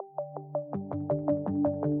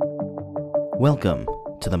Welcome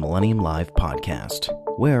to the Millennium Live podcast.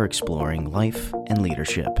 We're exploring life and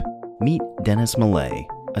leadership. Meet Dennis Mullahy,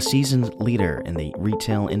 a seasoned leader in the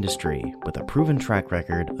retail industry with a proven track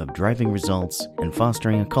record of driving results and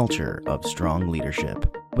fostering a culture of strong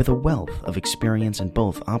leadership. With a wealth of experience in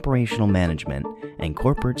both operational management and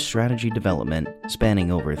corporate strategy development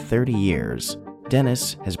spanning over 30 years,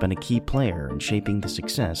 Dennis has been a key player in shaping the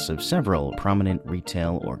success of several prominent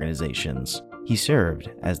retail organizations. He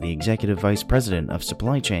served as the Executive Vice President of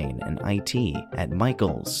Supply Chain and IT at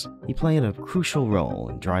Michaels. He played a crucial role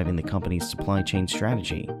in driving the company's supply chain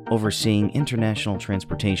strategy, overseeing international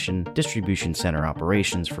transportation, distribution center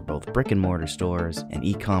operations for both brick-and-mortar stores and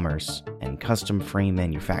e-commerce, and custom frame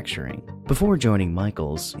manufacturing. Before joining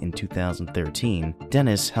Michaels in 2013,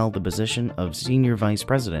 Dennis held the position of Senior Vice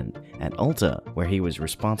President at Ulta, where he was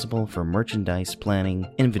responsible for merchandise planning,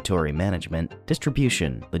 inventory management,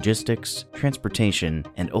 distribution, logistics, transportation,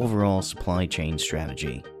 and overall supply chain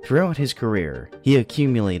strategy. Throughout his career, he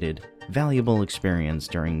accumulated valuable experience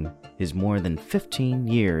during his more than 15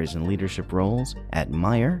 years in leadership roles at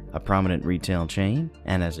Meijer, a prominent retail chain,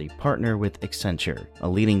 and as a partner with Accenture, a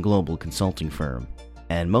leading global consulting firm,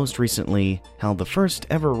 and most recently held the first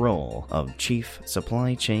ever role of Chief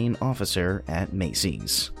Supply Chain Officer at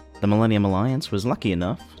Macy's. The Millennium Alliance was lucky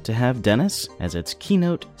enough to have Dennis as its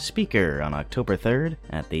keynote speaker on October 3rd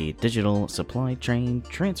at the Digital Supply Chain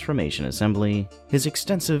Transformation Assembly. His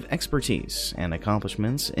extensive expertise and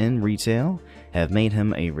accomplishments in retail have made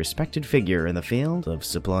him a respected figure in the field of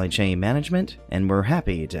supply chain management, and we're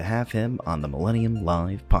happy to have him on the Millennium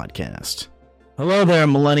Live podcast. Hello there,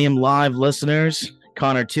 Millennium Live listeners.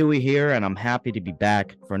 Connor Toohey here, and I'm happy to be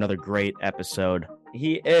back for another great episode.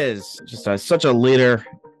 He is just such a leader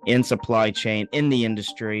in supply chain, in the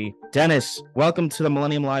industry. Dennis, welcome to the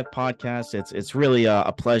Millennium Live podcast. It's really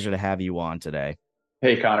a pleasure to have you on today.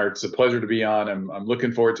 Hey, Connor, it's a pleasure to be on. I'm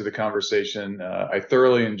looking forward to the conversation. I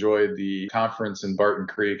thoroughly enjoyed the conference in Barton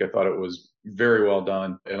Creek. I thought it was very well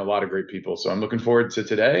done and a lot of great people. So I'm looking forward to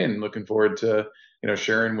today and looking forward to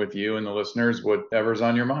sharing with you and the listeners whatever's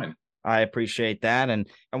on your mind. I appreciate that. And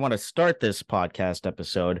I want to start this podcast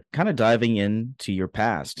episode kind of diving into your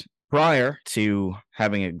past. Prior to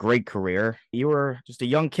having a great career, you were just a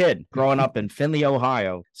young kid growing up in Findlay,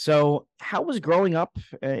 Ohio. So how was growing up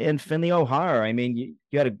in Findlay, Ohio? I mean,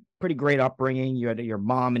 you had a pretty great upbringing. You had your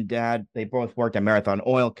mom and dad. They both worked at Marathon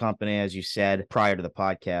Oil Company, as you said, prior to the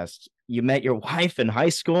podcast. You met your wife in high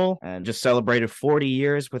school and just celebrated 40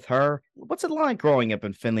 years with her. What's it like growing up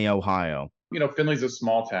in Findlay, Ohio? Findlay's a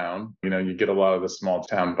small town. You get a lot of the small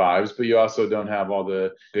town vibes, but you also don't have all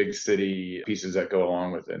the big city pieces that go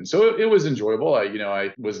along with it. And so it was enjoyable.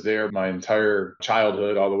 I was there my entire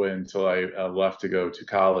childhood all the way until I left to go to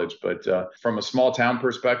college. But from a small town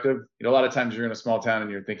perspective, a lot of times you're in a small town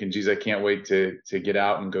and you're thinking, geez, I can't wait to get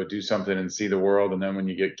out and go do something and see the world. And then when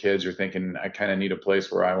you get kids, you're thinking, I kind of need a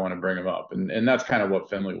place where I want to bring them up. And that's kind of what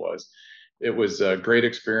Findlay was. It was a great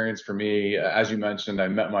experience for me. As you mentioned, I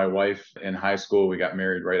met my wife in high school. We got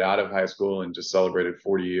married right out of high school and just celebrated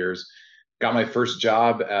 40 years. Got my first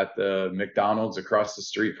job at the McDonald's across the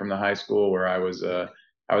street from the high school, where I was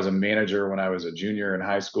a manager when I was a junior in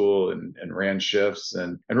high school and ran shifts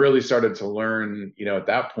and really started to learn, at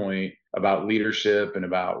that point about leadership and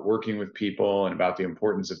about working with people and about the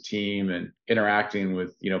importance of team and interacting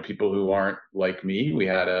with, people who aren't like me. We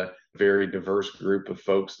had a very diverse group of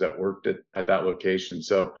folks that worked at that location.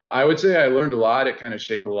 So I would say I learned a lot. It kind of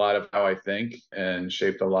shaped a lot of how I think and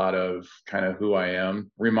shaped a lot of kind of who I am.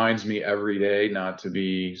 Reminds me every day not to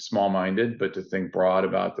be small-minded, but to think broad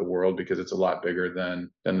about the world, because it's a lot bigger than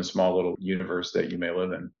the small little universe that you may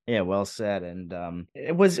live in. Yeah, well said. And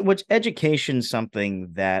was education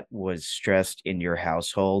something that was stressed in your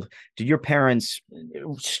household? Did your parents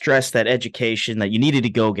stress that education, that you needed to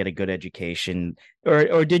go get a good education?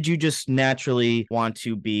 Or did you just naturally want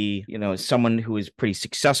to be, someone who is pretty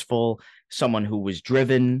successful, someone who was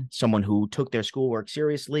driven, someone who took their schoolwork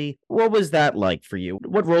seriously? What was that like for you?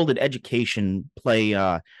 What role did education play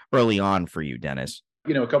early on for you, Dennis?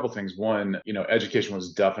 A couple of things. One, education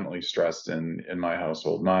was definitely stressed in my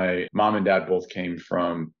household. My mom and dad both came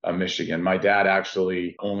from Michigan. My dad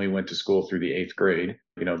actually only went to school through the 8th grade.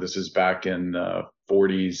 This is back in the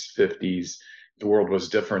 40s, 50s. The world was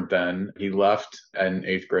different then. He left in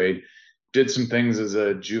 8th grade, did some things as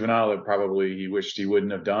a juvenile that probably he wished he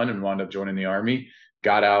wouldn't have done, and wound up joining the Army,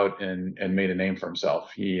 got out and made a name for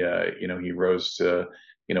himself. He rose to,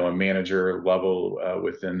 a manager level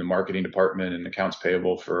within the marketing department and accounts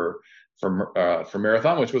payable for for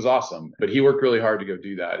marathon, which was awesome. But he worked really hard to go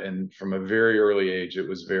do that. And from a very early age, it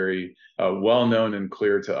was very well known and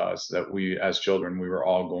clear to us that we, as children, we were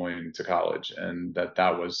all going to college, and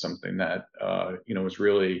that was something that was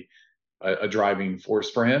really a driving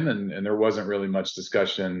force for him. And there wasn't really much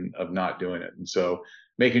discussion of not doing it. And so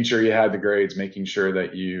making sure you had the grades, making sure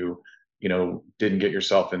that you didn't get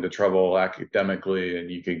yourself into trouble academically,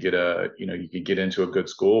 and you could get into a good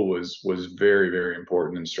school was very, very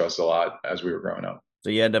important and stressed a lot as we were growing up. So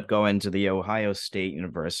you end up going to the Ohio State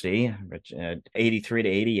University, which 83 to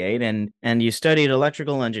 88, and you studied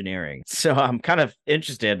electrical engineering. So I'm kind of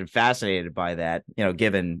interested and fascinated by that,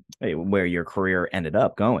 given where your career ended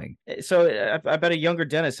up going. So I bet a younger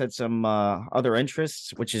Dennis had some other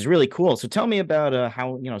interests, which is really cool. So tell me about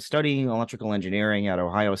how, studying electrical engineering at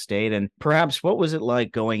Ohio State, and perhaps what was it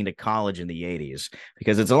like going to college in the 80s?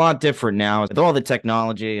 Because it's a lot different now with all the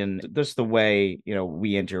technology and just the way,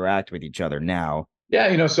 we interact with each other now.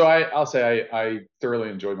 Yeah, so I'll say I thoroughly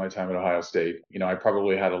enjoyed my time at Ohio State. I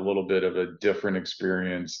probably had a little bit of a different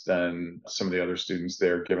experience than some of the other students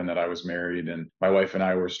there, given that I was married and my wife and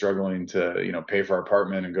I were struggling to, pay for our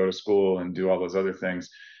apartment and go to school and do all those other things.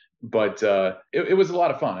 But it was a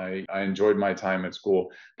lot of fun. I enjoyed my time at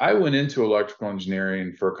school. I went into electrical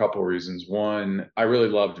engineering for a couple of reasons. One, I really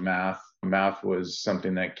loved math. Math was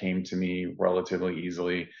something that came to me relatively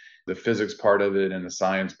easily. The physics part of it and the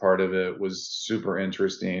science part of it was super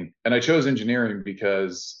interesting. And I chose engineering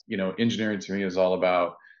because, engineering to me is all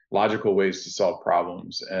about logical ways to solve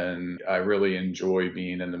problems. And I really enjoy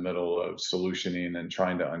being in the middle of solutioning and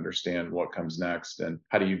trying to understand what comes next and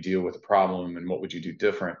how do you deal with a problem and what would you do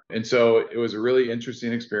different. And so it was a really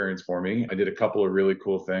interesting experience for me. I did a couple of really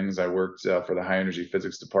cool things. I worked for the high energy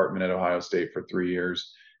physics department at Ohio State for 3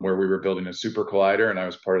 years, where we were building a super collider, and I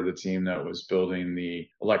was part of the team that was building the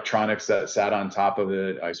electronics that sat on top of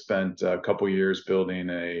it. I spent a couple years building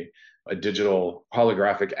a digital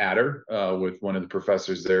holographic adder with one of the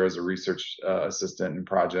professors there as a research assistant and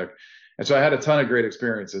project. And so I had a ton of great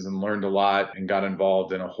experiences and learned a lot and got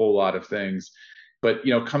involved in a whole lot of things. But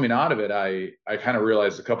coming out of it, I kind of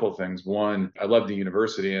realized a couple of things. One, I loved the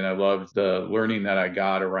university and I loved the learning that I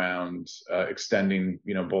got around extending,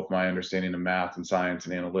 both my understanding of math and science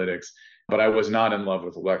and analytics. But I was not in love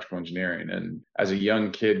with electrical engineering. And as a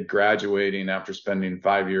young kid graduating after spending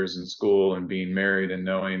 5 years in school and being married and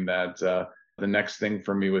knowing that the next thing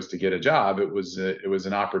for me was to get a job, it was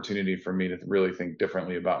an opportunity for me to really think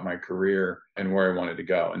differently about my career and where I wanted to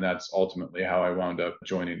go. And that's ultimately how I wound up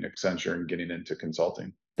joining Accenture and getting into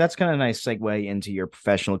consulting. That's kind of a nice segue into your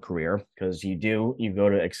professional career, because you go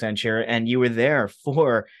to Accenture and you were there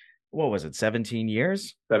for, what was it, 17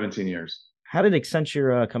 years? 17 years. How did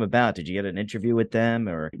Accenture come about? Did you get an interview with them,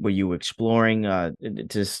 or were you exploring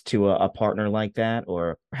just to a partner like that?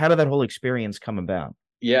 Or how did that whole experience come about?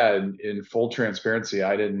 Yeah, in full transparency,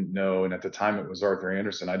 I didn't know. And at the time it was Arthur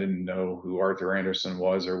Andersen. I didn't know who Arthur Andersen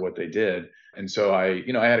was or what they did. And so I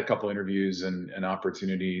had a couple interviews and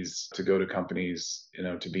opportunities to go to companies,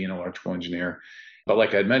 to be an electrical engineer. But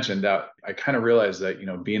like I'd mentioned, that I kind of realized that,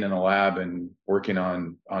 being in a lab and working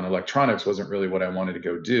on electronics wasn't really what I wanted to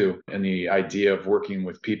go do. And the idea of working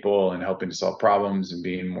with people and helping to solve problems and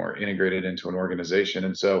being more integrated into an organization.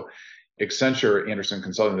 And so Accenture, Anderson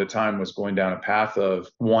Consulting at the time, was going down a path of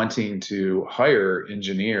wanting to hire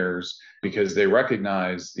engineers because they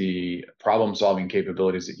recognize the problem solving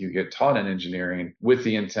capabilities that you get taught in engineering, with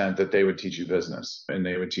the intent that they would teach you business and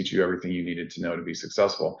they would teach you everything you needed to know to be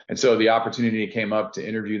successful. And so the opportunity came up to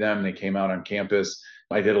interview them. They came out on campus.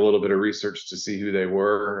 I did a little bit of research to see who they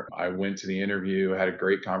were. I went to the interview, had a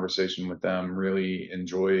great conversation with them, really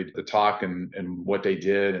enjoyed the talk and what they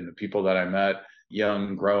did and the people that I met.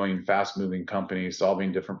 Young, growing, fast moving company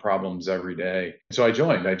solving different problems every day. So I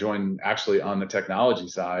joined actually on the technology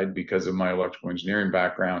side because of my electrical engineering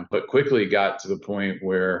background, but quickly got to the point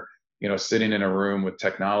where, sitting in a room with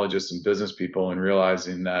technologists and business people and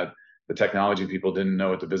realizing that the technology people didn't know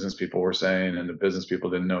what the business people were saying and the business people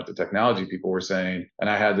didn't know what the technology people were saying. And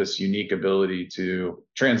I had this unique ability to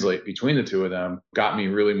translate between the two of them, got me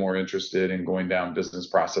really more interested in going down business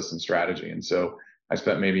process and strategy. And so I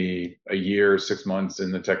spent maybe a year, 6 months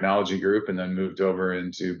in the technology group and then moved over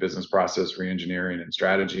into business process reengineering and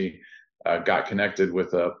strategy. Got connected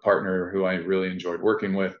with a partner who I really enjoyed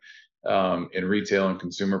working with in retail and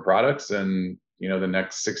consumer products. And, the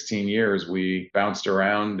next 16 years, we bounced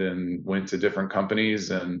around and went to different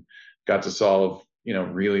companies and got to solve,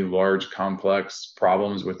 really large, complex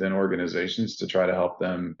problems within organizations to try to help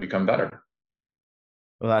them become better.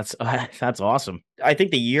 Well, that's that's awesome. I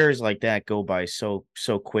think the years like that go by so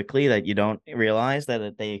quickly that you don't realize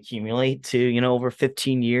that they accumulate to, over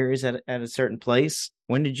 15 years at a certain place.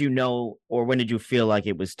 When did you know, or when did you feel like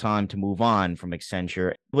it was time to move on from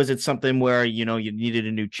Accenture? Was it something where, you needed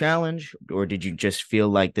a new challenge, or did you just feel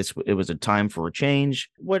like it was a time for a change?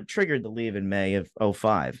 What triggered the leave in May of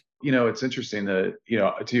 '05? It's interesting that,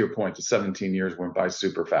 to your point, the 17 years went by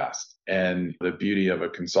super fast. And the beauty of a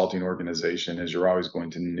consulting organization is you're always going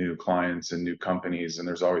to new clients and new companies, and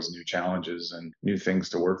there's always new challenges and new things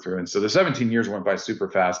to work through. And so the 17 years went by super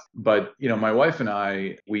fast. But, my wife and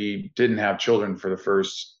I, we didn't have children for the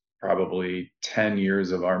first probably 10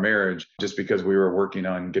 years of our marriage, just because we were working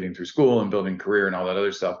on getting through school and building career and all that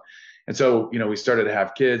other stuff. And so, we started to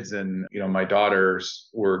have kids, and, my daughters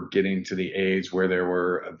were getting to the age where there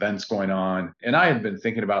were events going on. And I had been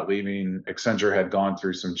thinking about leaving. Accenture had gone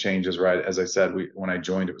through some changes, right? As I said, when I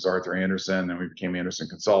joined, it was Arthur Andersen, then we became Andersen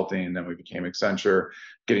Consulting, then we became Accenture,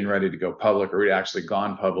 getting ready to go public, or we'd actually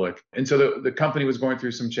gone public. And so the company was going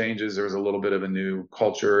through some changes. There was a little bit of a new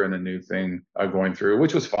culture and a new thing going through,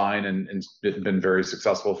 which was fine, and it had been very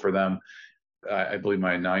successful for them. I believe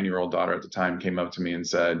my 9-year-old daughter at the time came up to me and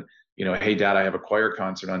said, hey, Dad, I have a choir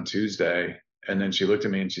concert on Tuesday. And then she looked at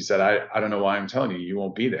me and she said, I don't know why I'm telling you, you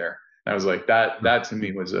won't be there. And I was like, that to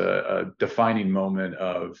me was a defining moment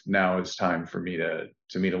of, now it's time for me to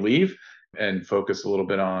leave and focus a little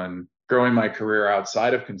bit on growing my career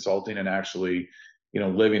outside of consulting, and actually,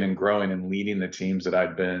 living and growing and leading the teams that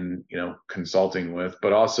I'd been, consulting with,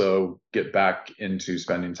 but also get back into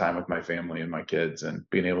spending time with my family and my kids and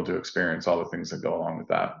being able to experience all the things that go along with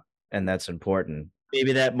that. And that's important.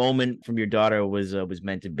 Maybe that moment from your daughter was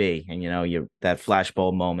meant to be, and that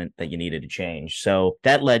flashbulb moment that you needed to change. So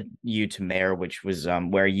that led you to Mayor, which was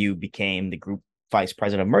where you became the group vice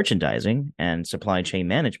president of merchandising and supply chain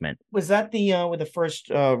management. Was that the first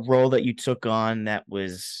role that you took on? That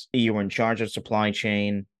was, you were in charge of supply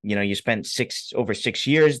chain. You spent over 6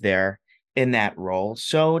 years there in that role.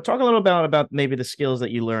 So talk a little about maybe the skills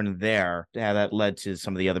that you learned there, how that led to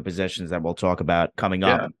some of the other positions that we'll talk about coming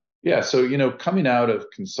up. Yeah. Yeah. So, coming out of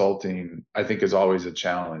consulting, I think is always a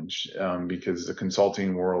challenge, because the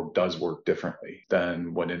consulting world does work differently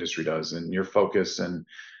than what industry does. And your focus and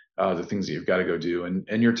the things that you've got to go do,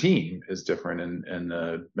 and your team is different, and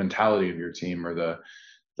the mentality of your team, or the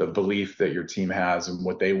belief that your team has and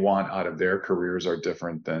what they want out of their careers, are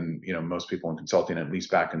different than, most people in consulting, at least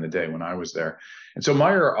back in the day when I was there. And so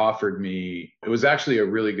Meyer offered me, it was actually a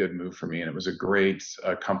really good move for me, and it was a great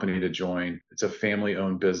company to join. It's a family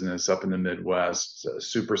owned business up in the Midwest,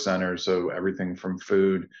 super center. So everything from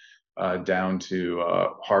food down to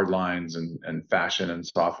hard lines and fashion and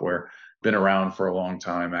software. Been around for a long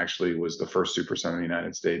time. Actually was the first super center in the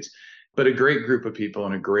United States. But a great group of people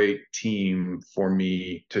and a great team for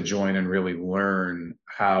me to join and really learn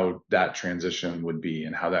how that transition would be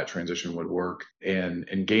and how that transition would work, and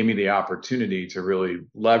gave me the opportunity to really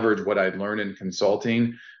leverage what I'd learned in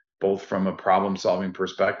consulting, both from a problem solving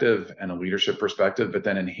perspective and a leadership perspective, but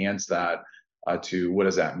then enhance that to what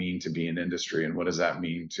does that mean to be in industry, and what does that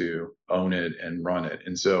mean to own it and run it.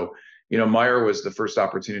 And so, Meyer was the first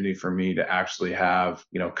opportunity for me to actually have,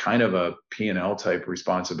 kind of a P&L type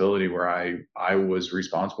responsibility, where I was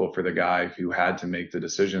responsible for the guy who had to make the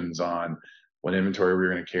decisions on what inventory we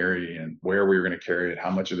were going to carry and where we were going to carry it,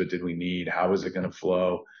 how much of it did we need, how was it going to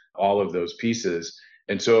flow, all of those pieces.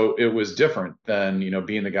 And so it was different than,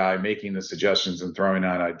 being the guy making the suggestions and throwing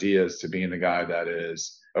out ideas, to being the guy that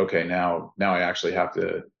is, okay, now I actually have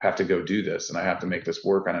to go do this, and I have to make this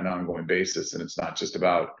work on an ongoing basis. And it's not just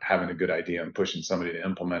about having a good idea and pushing somebody to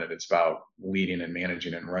implement it. It's about leading and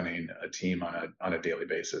managing and running a team on a daily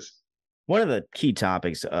basis. One of the key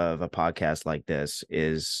topics of a podcast like this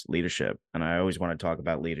is leadership. And I always want to talk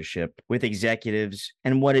about leadership with executives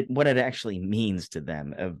and what it actually means to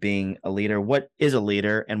them, of being a leader. What is a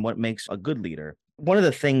leader, and what makes a good leader? One of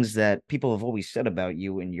the things that people have always said about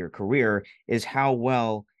you in your career is how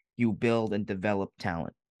well you build and develop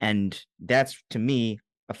talent. And that's, to me,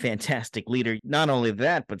 a fantastic leader. Not only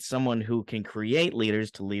that, but someone who can create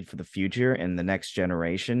leaders to lead for the future and the next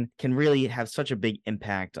generation, can really have such a big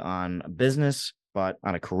impact on a business, but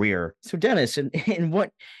on a career. So Dennis,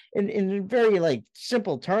 in very like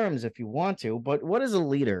simple terms, if you want to, but what is a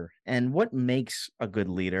leader, and what makes a good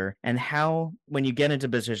leader, and how, when you get into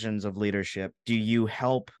positions of leadership, do you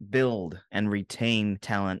help build and retain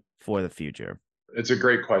talent for the future? It's a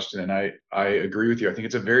great question. And I agree with you. I think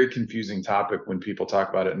it's a very confusing topic when people talk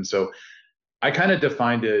about it. And so I kind of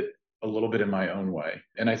defined it a little bit in my own way.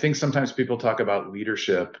 And I think sometimes people talk about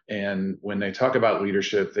leadership, and when they talk about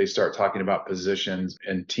leadership, they start talking about positions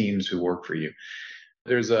and teams who work for you.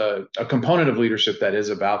 There's a component of leadership that is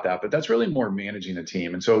about that, but that's really more managing a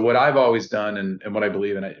team. And so what I've always done and what I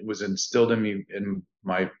believe in, it was instilled in me in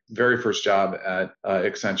my very first job at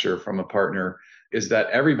Accenture from a partner, is that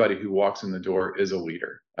everybody who walks in the door is a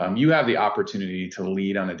leader. You have the opportunity to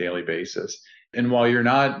lead on a daily basis. And while you're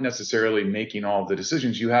not necessarily making all of the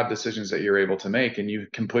decisions, you have decisions that you're able to make and you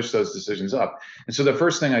can push those decisions up. And so the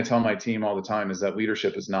first thing I tell my team all the time is that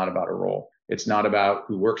leadership is not about a role. It's not about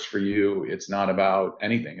who works for you. It's not about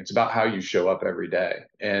anything. It's about how you show up every day.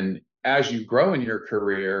 And as you grow in your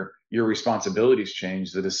career, your responsibilities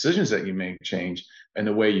change, the decisions that you make change, and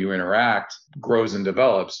the way you interact grows and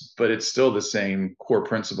develops, but it's still the same core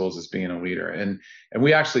principles as being a leader. And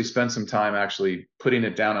we actually spent some time actually putting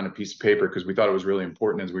it down on a piece of paper because we thought it was really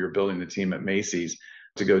important as we were building the team at Macy's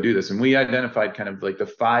to go do this. And we identified kind of like the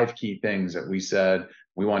 5 key things that we said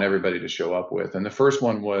we want everybody to show up with. And the first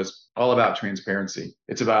one was all about transparency.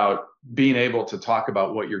 It's about being able to talk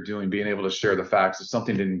about what you're doing, being able to share the facts. If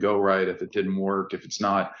something didn't go right, if it didn't work, if it's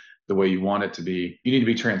not the way you want it to be, you need to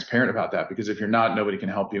be transparent about that, because if you're not, nobody can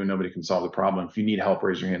help you and nobody can solve the problem. If you need help,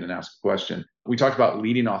 raise your hand and ask a question. We talked about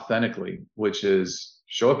leading authentically, which is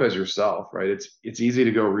show up as yourself, right? It's easy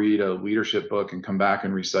to go read a leadership book and come back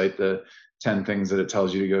and recite the 10 things that it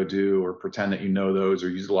tells you to go do, or pretend that you know those, or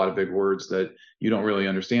use a lot of big words that you don't really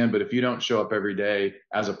understand. But if you don't show up every day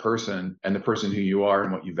as a person and the person who you are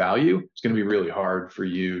and what you value, it's going to be really hard for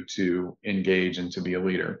you to engage and to be a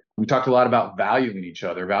leader. We talked a lot about valuing each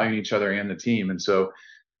other and the team. And so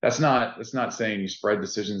that's not saying you spread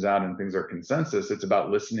decisions out and things are consensus. It's about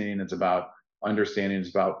listening. It's about understanding,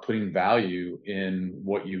 is about putting value in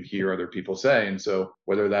what you hear other people say. And so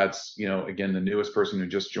whether that's, again, the newest person who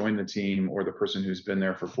just joined the team or the person who's been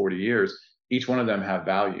there for 40 years, each one of them have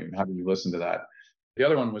value. And how do you listen to that? The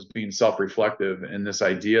other one was being self-reflective, and this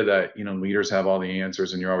idea that, leaders have all the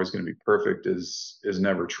answers and you're always going to be perfect is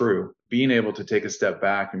never true. Being able to take a step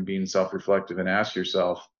back and being self-reflective and ask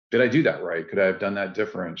yourself, did I do that right? Could I have done that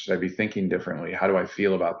different? Should I be thinking differently? How do I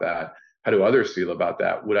feel about that? How do others feel about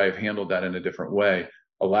that? Would I have handled that in a different way?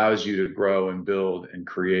 Allows you to grow and build and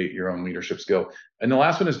create your own leadership skill. And the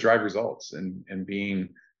last one is drive results, and being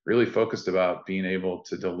really focused about being able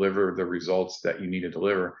to deliver the results that you need to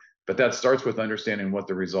deliver. But that starts with understanding what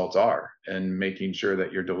the results are and making sure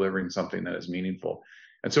that you're delivering something that is meaningful.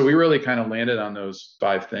 And so we really kind of landed on those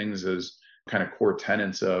 5 things as kind of core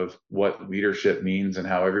tenets of what leadership means and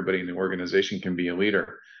how everybody in the organization can be a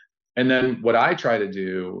leader. And then what I try to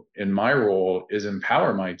do in my role is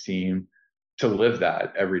empower my team to live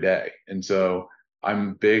that every day. And so I'm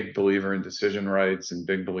a big believer in decision rights and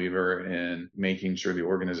big believer in making sure the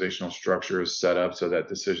organizational structure is set up so that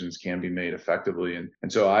decisions can be made effectively. And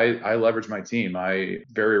so I leverage my team. I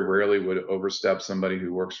very rarely would overstep somebody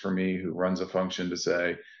who works for me, who runs a function, to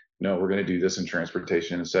say, no, we're going to do this in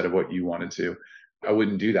transportation instead of what you wanted to. I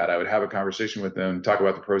wouldn't do that. I would have a conversation with them, talk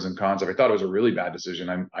about the pros and cons. If I thought it was a really bad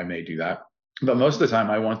decision, I may do that. But most of the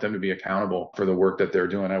time, I want them to be accountable for the work that they're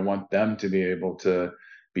doing. I want them to be able to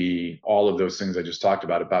be all of those things I just talked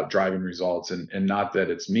about driving results, and not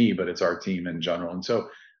that it's me, but it's our team in general. And so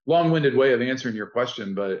long-winded way of answering your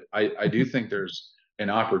question, but I do think there's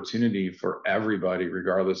an opportunity for everybody,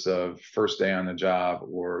 regardless of first day on the job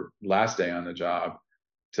or last day on the job,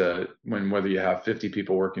 to whether you have 50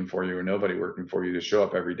 people working for you or nobody working for you, to show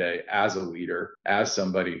up every day as a leader, as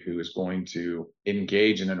somebody who is going to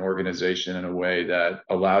engage in an organization in a way that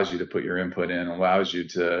allows you to put your input in, allows you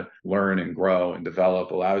to learn and grow and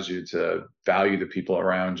develop, allows you to value the people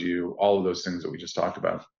around you, all of those things that we just talked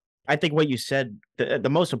about. I think what you said, the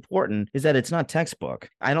most important is that it's not textbook.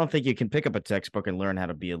 I don't think you can pick up a textbook and learn how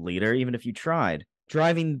to be a leader, even if you tried.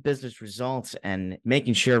 Driving business results and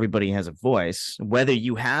making sure everybody has a voice, whether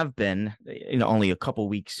you have been, only a couple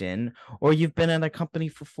weeks in, or you've been at a company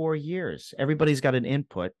for 4 years. Everybody's got an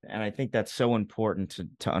input, and I think that's so important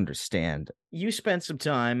to understand. You spent some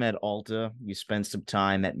time at Ulta. You spent some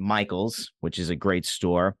time at Michael's, which is a great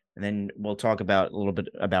store. And then we'll talk about a little bit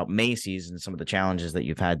about Macy's and some of the challenges that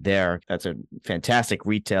you've had there. That's a fantastic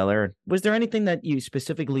retailer. Was there anything that you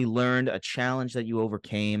specifically learned, a challenge that you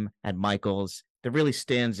overcame at Michael's that really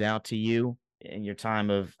stands out to you in your time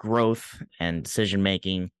of growth and decision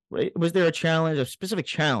making? Was there a specific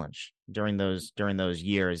challenge during those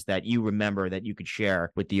years that you remember that you could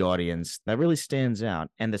share with the audience that really stands out,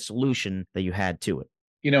 and the solution that you had to it?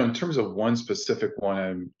 In terms of one specific one,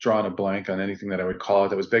 I'm drawing a blank on anything that I would call it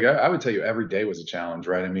that was big. I would tell you every day was a challenge,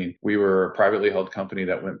 right? I mean, we were a privately held company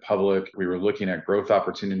that went public. We were looking at growth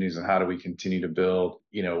opportunities and how do we continue to build.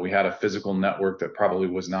 We had a physical network that probably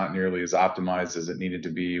was not nearly as optimized as it needed to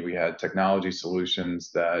be. We had technology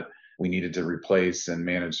solutions that we needed to replace and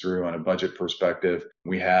manage through on a budget perspective.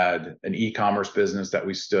 We had an e-commerce business that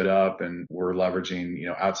we stood up and we're leveraging,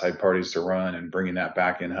 outside parties to run and bringing that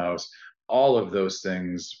back in-house. All of those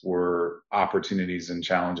things were opportunities and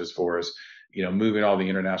challenges for us. Moving all the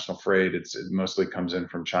international freight, it mostly comes in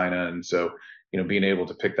from China. And so, being able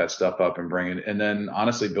to pick that stuff up and bring it, and then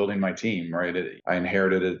honestly building my team, right? I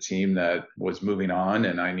inherited a team that was moving on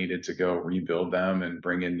and I needed to go rebuild them and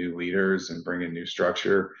bring in new leaders and bring in new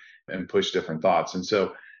structure and push different thoughts. And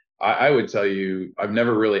so I would tell you, I've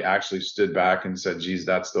never really actually stood back and said, geez,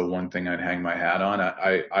 that's the one thing I'd hang my hat on.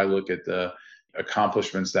 I look at the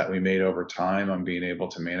accomplishments that we made over time on being able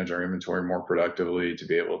to manage our inventory more productively, to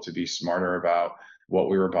be able to be smarter about what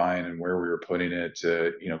we were buying and where we were putting it,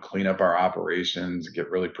 to clean up our operations, get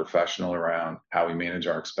really professional around how we manage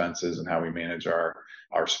our expenses and how we manage our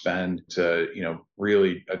spend, to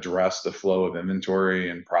really address the flow of inventory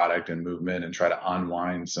and product and movement, and try to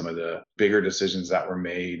unwind some of the bigger decisions that were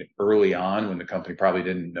made early on when the company probably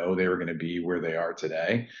didn't know they were going to be where they are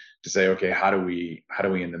today, to say, okay, how do we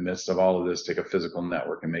in the midst of all of this take a physical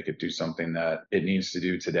network and make it do something that it needs to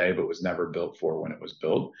do today but was never built for when it was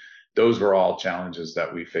built. Those were all challenges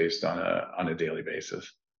that we faced on a daily basis.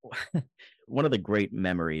 One of the great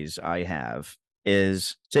memories I have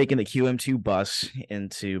is taking the QM2 bus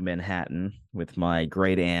into Manhattan with my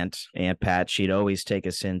great Aunt Pat. She'd always take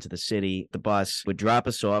us into the city. The bus would drop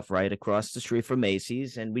us off right across the street from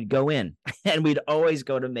Macy's, and we'd go in. And we'd always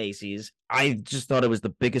go to Macy's. I just thought it was the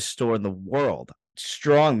biggest store in the world.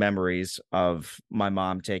 Strong memories of my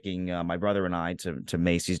mom taking my brother and I to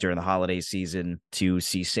Macy's during the holiday season to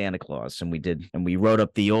see Santa Claus. And we rode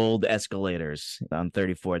up the old escalators on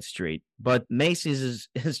 34th Street. But Macy's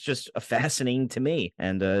is just fascinating to me.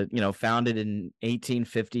 And, founded in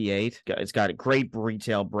 1858. It's got great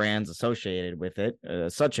retail brands associated with it,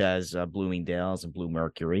 such as Bloomingdale's and Blue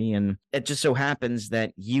Mercury. And it just so happens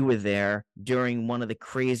that you were there during one of the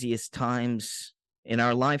craziest times in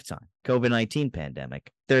our lifetime, COVID-19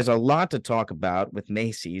 pandemic. There's a lot to talk about with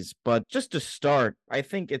Macy's, but just to start, I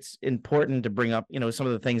think it's important to bring up, some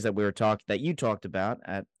of the things that you talked about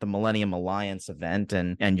at the Millennium Alliance event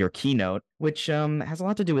and your keynote, which has a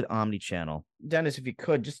lot to do with omnichannel. Dennis, if you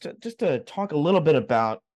could, just to talk a little bit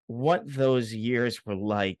about what those years were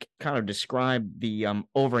like, kind of describe the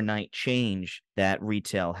overnight change that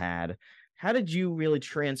retail had. How did you really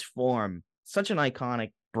transform such an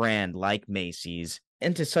iconic brand like Macy's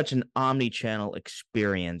into such an omni-channel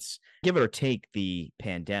experience, give it or take the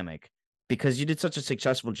pandemic, because you did such a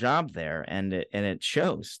successful job there, and it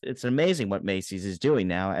shows. It's amazing what Macy's is doing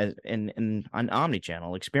now in on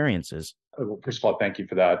omni-channel experiences. Well, first of all, thank you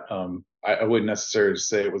for that. I wouldn't necessarily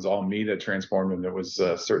say it was all me that transformed them. There was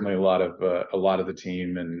certainly a lot of the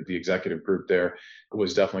team and the executive group there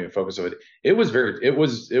was definitely a focus of it. It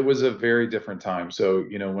was a very different time. So,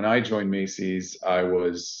 when I joined Macy's, I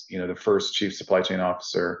was, the first chief supply chain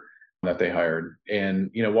officer that they hired.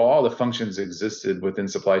 And, while all the functions existed within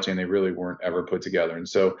supply chain, they really weren't ever put together. And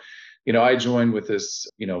so, I joined with this,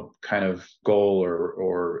 kind of goal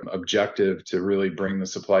or objective to really bring the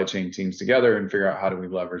supply chain teams together and figure out how do we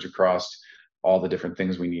leverage across all the different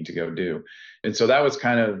things we need to go do. And so that was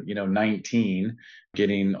kind of, 19,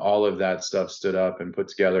 getting all of that stuff stood up and put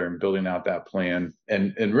together and building out that plan,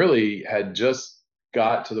 and really had just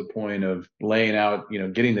got to the point of laying out,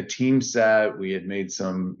 getting the team set. We had made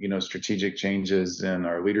some, strategic changes in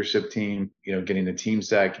our leadership team, getting the team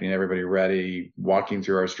set, getting everybody ready, walking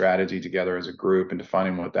through our strategy together as a group and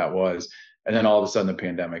defining what that was. And then all of a sudden the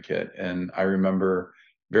pandemic hit. And I remember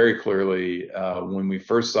very clearly when we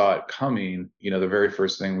first saw it coming, the very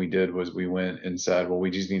first thing we did was we went and said, well, we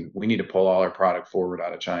need to pull all our product forward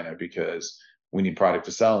out of China because we need product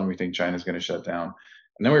to sell and we think China's going to shut down.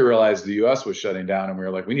 And then we realized the US was shutting down and we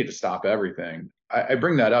were like, we need to stop everything. I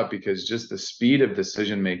bring that up because just the speed of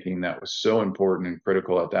decision making that was so important and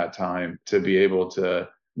critical at that time, to be able to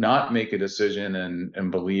not make a decision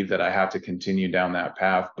and believe that I have to continue down that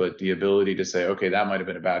path, but the ability to say, okay, that might have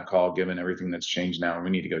been a bad call given everything that's changed now and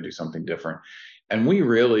we need to go do something different. And we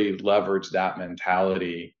really leveraged that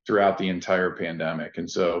mentality throughout the entire pandemic.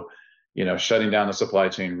 And so, shutting down the supply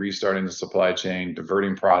chain, restarting the supply chain,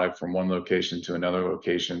 diverting product from one location to another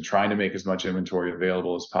location, trying to make as much inventory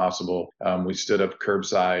available as possible. We stood up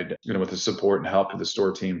curbside, with the support and help of the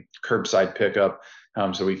store team, curbside pickup,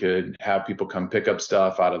 so we could have people come pick up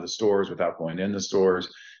stuff out of the stores without going in the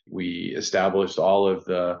stores. We established all of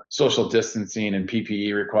the social distancing and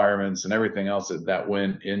PPE requirements and everything else that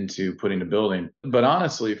went into putting the building. But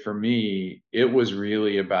honestly, for me, it was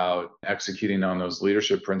really about executing on those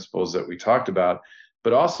leadership principles that we talked about,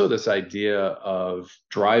 but also this idea of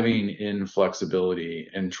driving in flexibility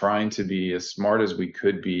and trying to be as smart as we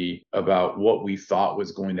could be about what we thought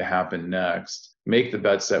was going to happen next, make the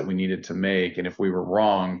bets that we needed to make. And if we were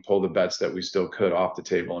wrong, pull the bets that we still could off the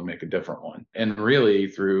table and make a different one. And really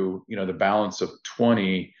through, the balance of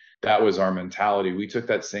 20, that was our mentality. We took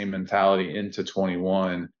that same mentality into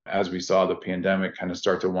 21 as we saw the pandemic kind of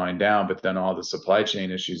start to wind down, but then all the supply chain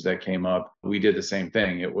issues that came up, we did the same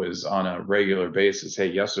thing. It was on a regular basis. Hey,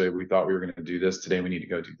 yesterday we thought we were going to do this. Today we need to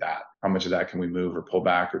go do that. How much of that can we move or pull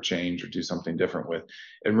back or change or do something different with?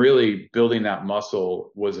 And really building that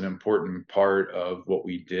muscle was an important part of what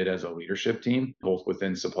we did as a leadership team, both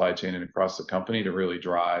within supply chain and across the company, to really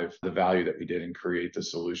drive the value that we did and create the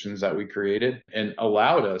solutions that we created, and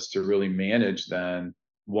allowed us to really manage then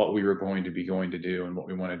what we were going to do and what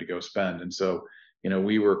we wanted to go spend. And so,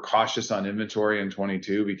 we were cautious on inventory in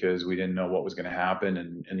 22 because we didn't know what was going to happen,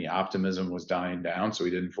 and the optimism was dying down. So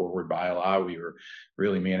we didn't forward buy a lot. We were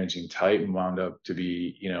really managing tight, and wound up to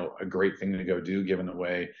be, a great thing to go do given the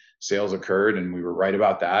way sales occurred. And we were right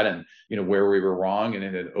about that. And, where we were wrong and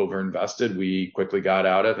it had overinvested, we quickly got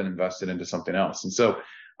out of and invested into something else. And so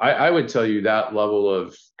I would tell you that level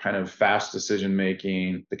of kind of fast decision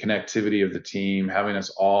making, the connectivity of the team, having us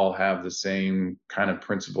all have the same kind of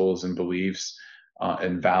principles and beliefs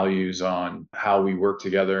and values on how we work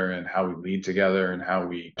together and how we lead together and how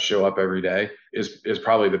we show up every day is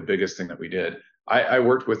probably the biggest thing that we did. I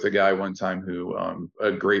worked with a guy one time who,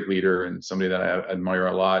 a great leader and somebody that I admire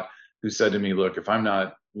a lot, who said to me, look, if I'm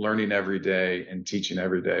not learning every day and teaching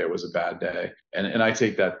every day, it was a bad day. And I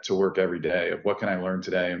take that to work every day of what can I learn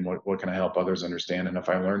today and what can I help others understand? And if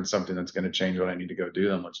I learn something that's going to change what I need to go do,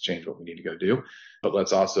 then let's change what we need to go do. But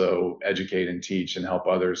let's also educate and teach and help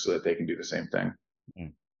others so that they can do the same thing.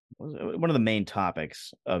 One of the main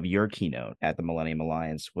topics of your keynote at the Millennium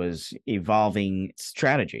Alliance was evolving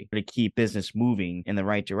strategy to keep business moving in the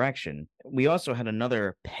right direction. We also had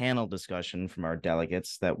another panel discussion from our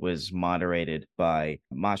delegates that was moderated by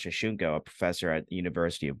Masha Shunko, a professor at the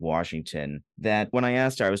University of Washington, that when I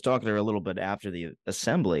asked her, I was talking to her a little bit after the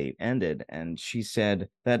assembly ended, and she said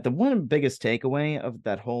that the one biggest takeaway of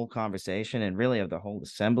that whole conversation and really of the whole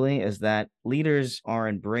assembly is that leaders are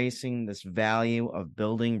embracing this value of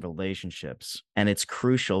building relationships, and it's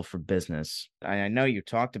crucial for business. I know you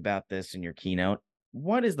talked about this in your keynote.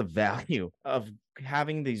 What is the value of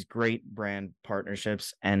having these great brand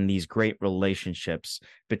partnerships and these great relationships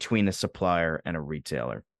between a supplier and a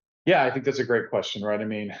retailer? Yeah, I think that's a great question, right? I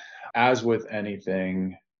mean, as with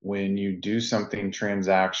anything, when you do something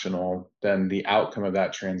transactional, then the outcome of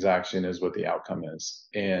that transaction is what the outcome is.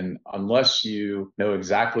 And unless you know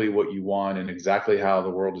exactly what you want and exactly how the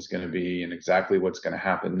world is going to be and exactly what's going to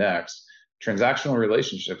happen next, transactional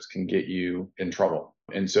relationships can get you in trouble.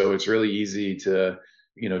 And so it's really easy to,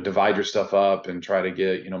 divide your stuff up and try to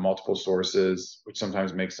get, multiple sources, which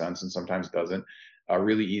sometimes makes sense and sometimes doesn't.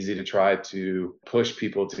 Really easy to try to push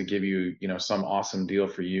people to give you, some awesome deal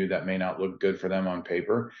for you that may not look good for them on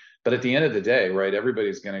paper. But at the end of the day, right,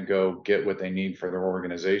 everybody's going to go get what they need for their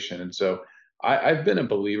organization. And so I've been a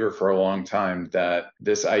believer for a long time that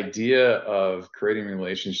this idea of creating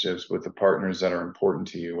relationships with the partners that are important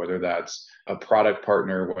to you, whether that's a product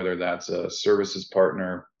partner, whether that's a services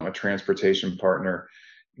partner, a transportation partner,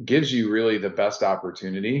 gives you really the best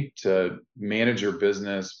opportunity to manage your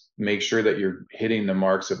business, make sure that you're hitting the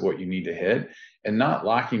marks of what you need to hit and not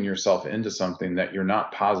locking yourself into something that you're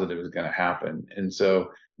not positive is going to happen. And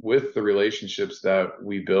so with the relationships that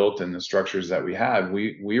we built and the structures that we had,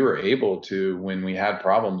 we were able to, when we had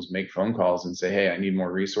problems, make phone calls and say, hey, I need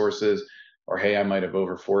more resources, or hey, I might have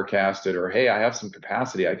over forecasted, or hey, I have some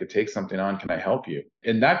capacity, I could take something on, can I help you?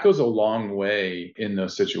 And that goes a long way in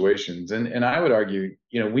those situations. And I would argue,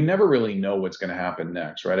 we never really know what's going to happen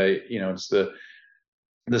next, right? It's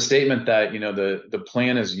the statement that, the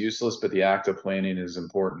plan is useless, but the act of planning is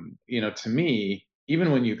important. To me,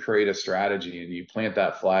 even when you create a strategy and you plant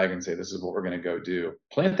that flag and say, this is what we're going to go do,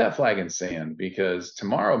 plant that flag in sand, because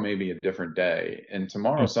tomorrow may be a different day. And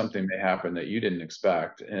tomorrow something may happen that you didn't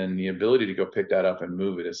expect. And the ability to go pick that up and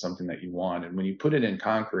move it is something that you want. And when you put it in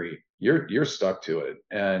concrete, you're stuck to it.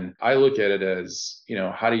 And I look at it as,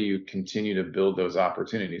 how do you continue to build those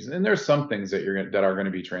opportunities? And there's some things that that are going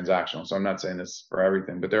to be transactional. So I'm not saying this for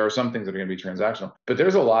everything, but there are some things that are going to be transactional. But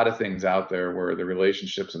there's a lot of things out there where the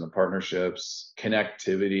relationships and the partnerships,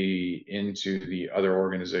 connectivity into the other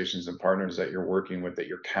organizations and partners that you're working with, that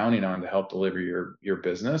you're counting on to help deliver your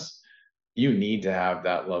business, you need to have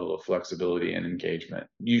that level of flexibility and engagement.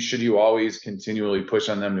 Should you always continually push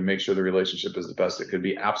on them to make sure the relationship is the best it could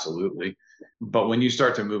be? Absolutely. But when you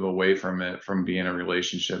start to move away from it, from being a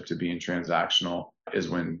relationship to being transactional, is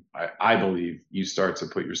when I believe you start to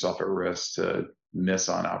put yourself at risk to miss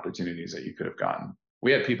on opportunities that you could have gotten.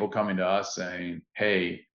 We had people coming to us saying,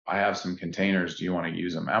 hey, I have some containers. Do you want to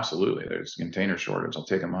use them? Absolutely. There's a container shortage. I'll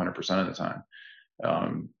take them 100% of the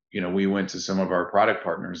time. We went to some of our product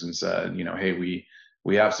partners and said, hey,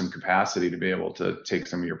 we have some capacity to be able to take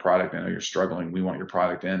some of your product. I know you're struggling. We want your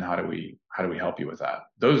product in. How do we help you with that?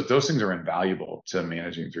 Those things are invaluable to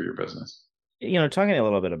managing through your business. Talking a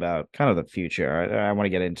little bit about kind of the future, I want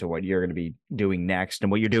to get into what you're going to be doing next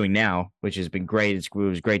and what you're doing now, which has been great. It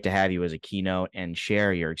was great to have you as a keynote and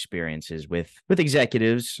share your experiences with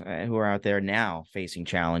executives who are out there now facing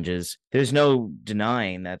challenges. There's no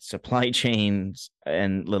denying that supply chains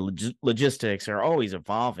and logistics are always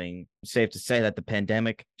evolving. It's safe to say that the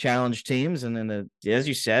pandemic challenged teams, and then as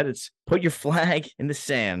you said, it's put your flag in the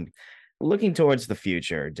sand. Looking towards the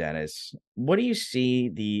future, Dennis, what do you see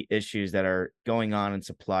the issues that are going on in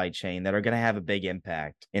supply chain that are going to have a big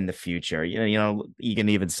impact in the future? You can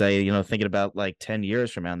even say, thinking about like 10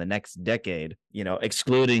 years from now, in the next decade,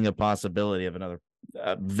 excluding a possibility of another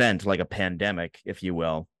event like a pandemic, if you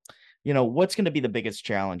will. What's going to be the biggest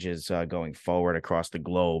challenges going forward across the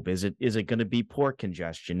globe? Is it going to be port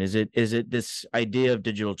congestion? Is it this idea of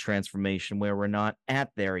digital transformation where we're not at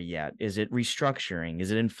there yet? Is it restructuring? Is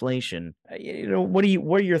it inflation? What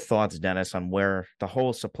are your thoughts, Dennis, on where the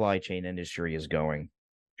whole supply chain industry is going?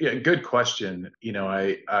 Yeah, good question. I'm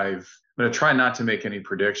going to try not to make any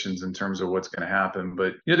predictions in terms of what's going to happen,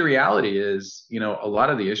 but the reality is, a lot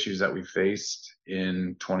of the issues that we faced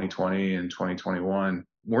in 2020 and 2021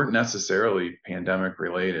 weren't necessarily pandemic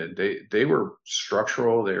related. They were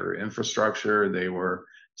structural, they were infrastructure, they were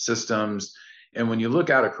systems. And when you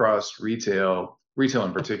look out across retail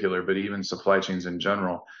in particular, but even supply chains in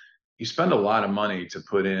general, you spend a lot of money to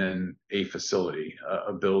put in a facility,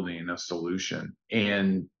 a building, a solution.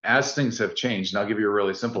 And as things have changed, and I'll give you a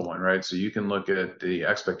really simple one, right? So you can look at the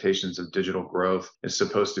expectations of digital growth is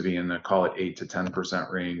supposed to be in the, call it 8 to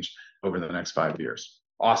 10% range over the next 5 years.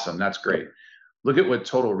 Awesome. That's great. Look at what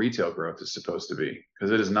total retail growth is supposed to be, because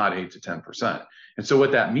it is not 8 to 10%. And so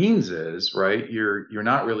what that means is, right, you're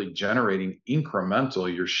not really generating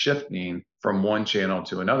incremental, you're shifting from one channel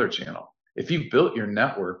to another channel. If you've built your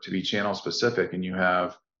network to be channel specific and you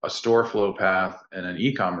have a store flow path and an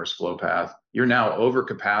e-commerce flow path, you're now over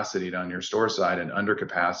capacitated on your store side and under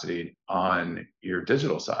capacity on your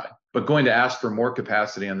digital side. But going to ask for more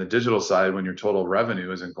capacity on the digital side when your total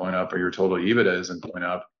revenue isn't going up or your total EBITDA isn't going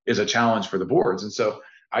up is a challenge for the boards. And so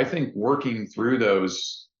I think working through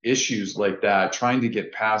those issues like that, trying to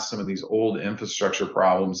get past some of these old infrastructure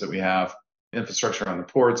problems that we have, infrastructure on the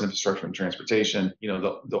ports, infrastructure in transportation,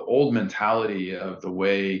 the old mentality of the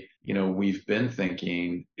way, we've been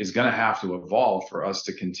thinking is going to have to evolve for us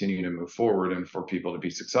to continue to move forward and for people to be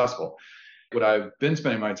successful. What I've been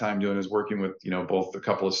spending my time doing is working with, both a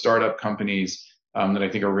couple of startup companies that I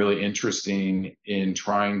think are really interesting in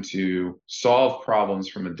trying to solve problems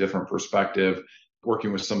from a different perspective,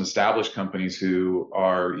 working with some established companies who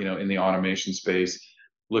are, in the automation space,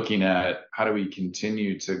 looking at how do we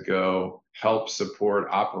continue to go help support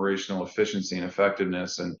operational efficiency and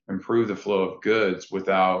effectiveness and improve the flow of goods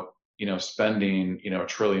without, spending, $1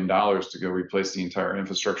 trillion to go replace the entire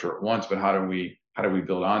infrastructure at once. But how do we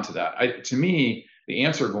build onto that? To me, the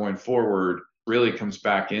answer going forward really comes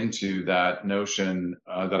back into that notion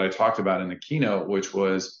that I talked about in the keynote, which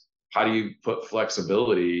was how do you put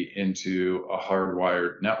flexibility into a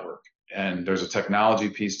hardwired network? And there's a technology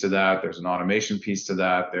piece to that. There's an automation piece to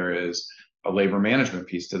that. There is a labor management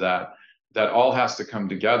piece to that. That all has to come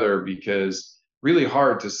together, because really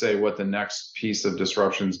hard to say what the next piece of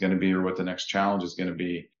disruption is going to be or what the next challenge is going to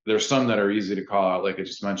be. There's some that are easy to call out, like I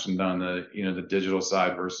just mentioned on the, the digital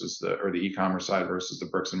side versus the e-commerce side versus the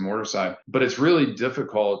bricks and mortar side. But it's really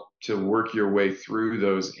difficult to work your way through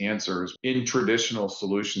those answers in traditional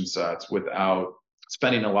solution sets without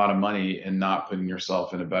spending a lot of money and not putting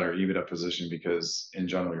yourself in a better EBITDA position, because in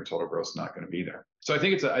general your total growth is not going to be there. So I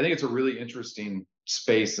think it's a really interesting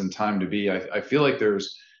space and time to be. I feel like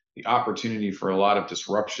there's the opportunity for a lot of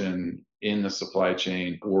disruption in the supply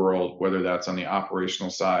chain world, whether that's on the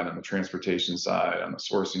operational side, on the transportation side, on the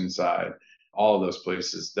sourcing side, all of those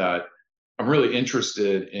places that I'm really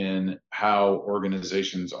interested in how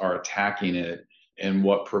organizations are attacking it and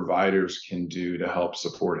what providers can do to help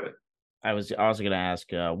support it. I was also going to ask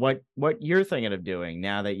what you're thinking of doing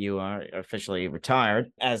now that you are officially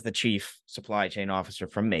retired as the chief supply chain officer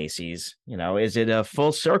from Macy's. Is it a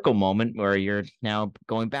full circle moment where you're now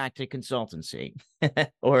going back to consultancy,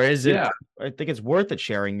 or is it? Yeah. I think it's worth it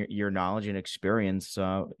sharing your knowledge and experience,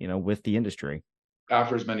 with the industry.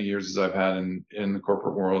 after as many years as I've had in the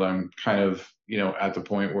corporate world, I'm kind of, at the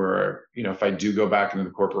point where, if I do go back into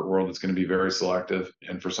the corporate world, it's going to be very selective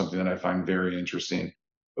and for something that I find very interesting.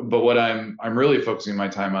 But what I'm really focusing my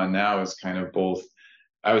time on now is kind of both.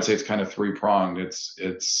 I would say it's kind of three pronged.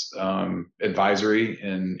 It's advisory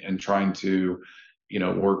and trying to,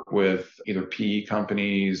 work with either PE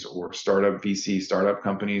companies or VC startup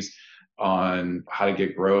companies on how to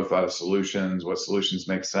get growth out of solutions, what solutions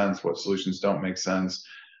make sense, what solutions don't make sense,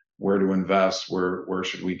 where to invest, where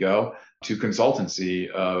should we go, to consultancy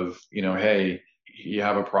of, hey, you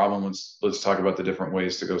have a problem, let's talk about the different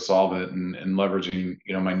ways to go solve it, and leveraging,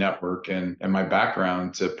 my network and my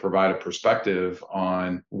background to provide a perspective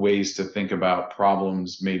on ways to think about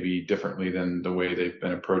problems maybe differently than the way they've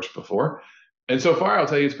been approached before. And so far, I'll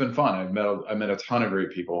tell you, it's been fun. I've met a ton of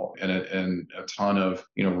great people and a ton of,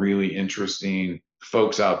 really interesting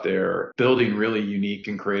folks out there building really unique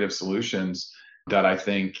and creative solutions that I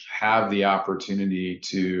think have the opportunity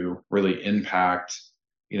to really impact,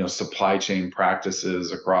 supply chain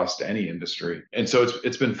practices across any industry. And so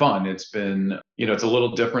it's been fun. It's been, it's a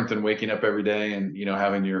little different than waking up every day and,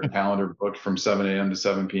 having your calendar booked from 7 a.m. to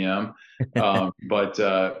 7 p.m. But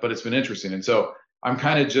it's been interesting. And so I'm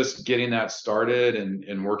kind of just getting that started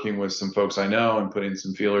and working with some folks I know and putting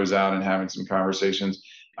some feelers out and having some conversations.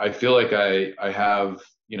 I feel like I have,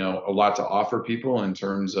 a lot to offer people in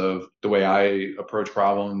terms of the way I approach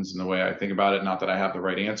problems and the way I think about it. Not that I have the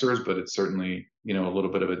right answers, but it's certainly, a little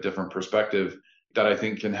bit of a different perspective that I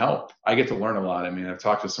think can help. I get to learn a lot. I mean, I've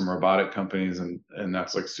talked to some robotic companies and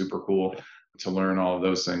that's like super cool to learn all of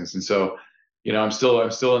those things. And so, I'm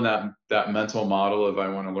still in that mental model of I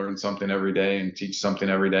want to learn something every day and teach something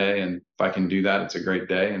every day. And if I can do that, it's a great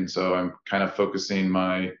day. And so I'm kind of focusing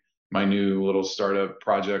my new little startup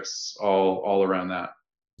projects all around that.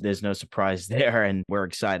 There's no surprise there, and we're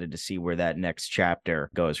excited to see where that next chapter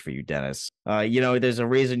goes for you, Dennis. There's a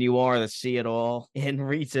reason you are the see-it-all in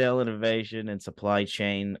retail innovation and supply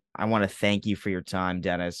chain. I want to thank you for your time,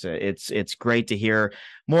 Dennis. It's great to hear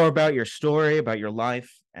more about your story, about your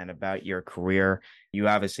life, and about your career. You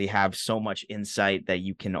obviously have so much insight that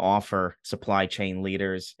you can offer supply chain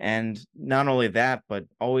leaders. And not only that, but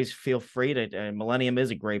always feel free to, Millennium is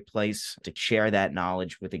a great place to share that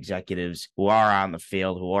knowledge with executives who are on the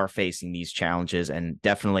field, who are facing these challenges, and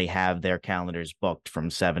definitely have their calendars booked from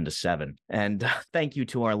 7 to 7. And thank you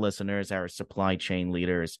to our listeners, our supply chain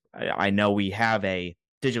leaders. I know we have a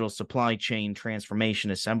digital supply chain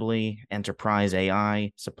transformation assembly, enterprise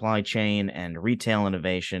AI, supply chain, and retail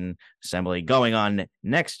innovation assembly going on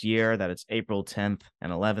next year. That it's April 10th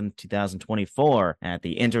and 11th, 2024 at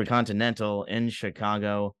the Intercontinental in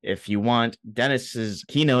Chicago. If you want, Dennis's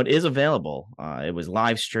keynote is available. It was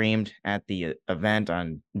live streamed at the event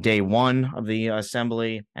on day one of the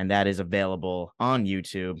assembly, and that is available on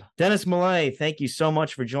YouTube. Dennis Mullahy, thank you so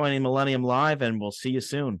much for joining Millennium Live, and we'll see you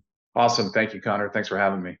soon. Awesome. Thank you, Connor. Thanks for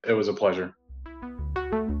having me. It was a pleasure.